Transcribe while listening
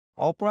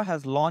Opera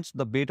has launched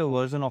the beta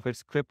version of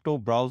its Crypto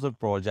Browser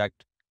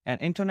project, an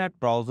internet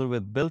browser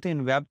with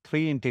built-in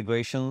Web3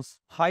 integrations.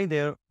 Hi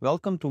there,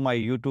 welcome to my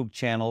YouTube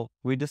channel.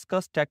 We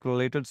discuss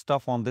tech-related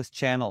stuff on this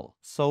channel.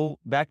 So,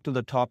 back to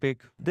the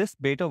topic. This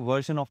beta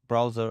version of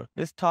browser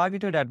is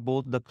targeted at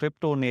both the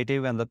crypto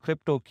native and the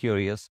crypto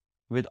curious,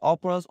 with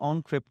Opera's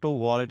own crypto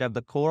wallet at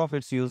the core of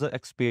its user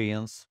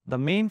experience. The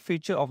main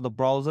feature of the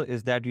browser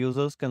is that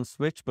users can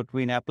switch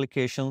between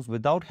applications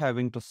without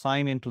having to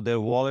sign into their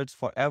wallets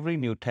for every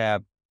new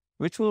tab,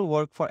 which will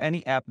work for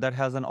any app that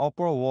has an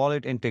Opera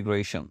wallet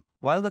integration.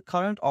 While the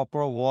current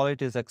Opera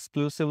wallet is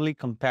exclusively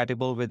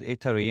compatible with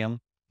Ethereum,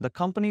 the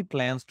company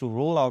plans to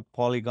roll out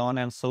Polygon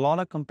and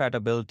Solana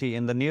compatibility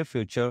in the near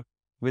future,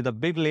 with a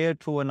big Layer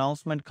 2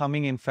 announcement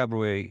coming in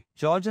February.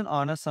 Jørgen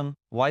Arnesen,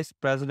 Vice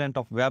President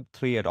of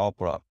Web3 at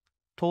Opera,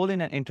 told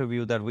in an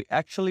interview that we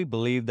actually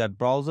believe that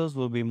browsers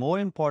will be more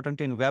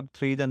important in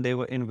Web3 than they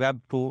were in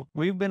Web2.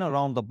 We've been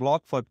around the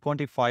block for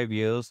 25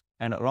 years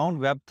and around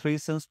Web3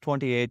 since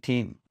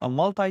 2018. A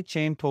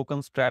multi-chain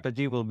token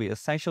strategy will be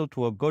essential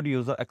to a good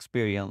user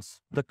experience.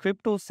 The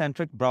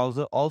crypto-centric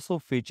browser also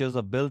features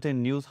a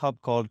built-in news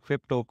hub called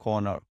Crypto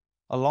Corner,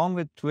 along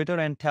with Twitter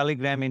and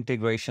Telegram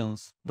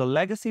integrations. The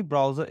legacy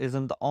browser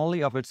isn't the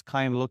only of its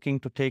kind looking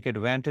to take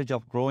advantage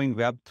of growing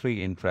Web3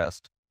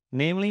 interest,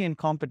 namely in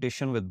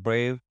competition with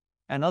Brave,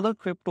 another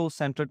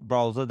crypto-centric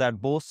browser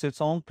that boasts its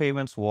own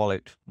payments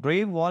wallet.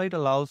 Brave Wallet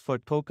allows for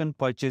token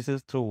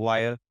purchases through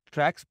wire,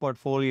 tracks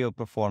portfolio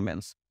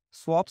performance,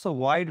 swaps a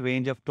wide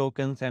range of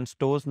tokens, and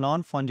stores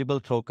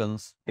non-fungible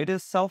tokens. It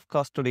is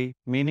self-custody,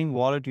 meaning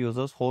wallet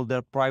users hold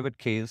their private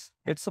keys.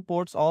 It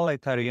supports all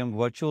Ethereum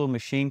virtual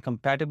machine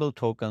compatible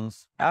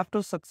tokens.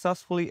 After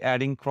successfully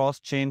adding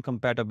cross-chain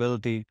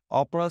compatibility,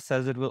 Opera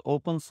says it will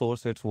open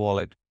source its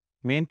wallet,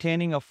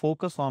 maintaining a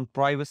focus on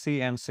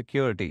privacy and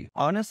security.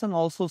 Arnesen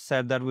also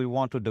said that we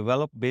want to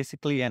develop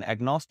basically an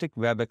agnostic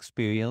web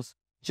experience,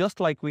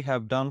 just like we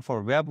have done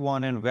for Web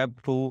 1 and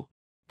Web 2.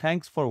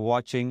 Thanks for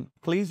watching.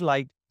 Please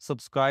like,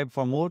 subscribe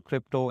for more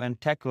crypto and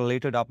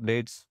tech-related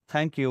updates.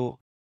 Thank you.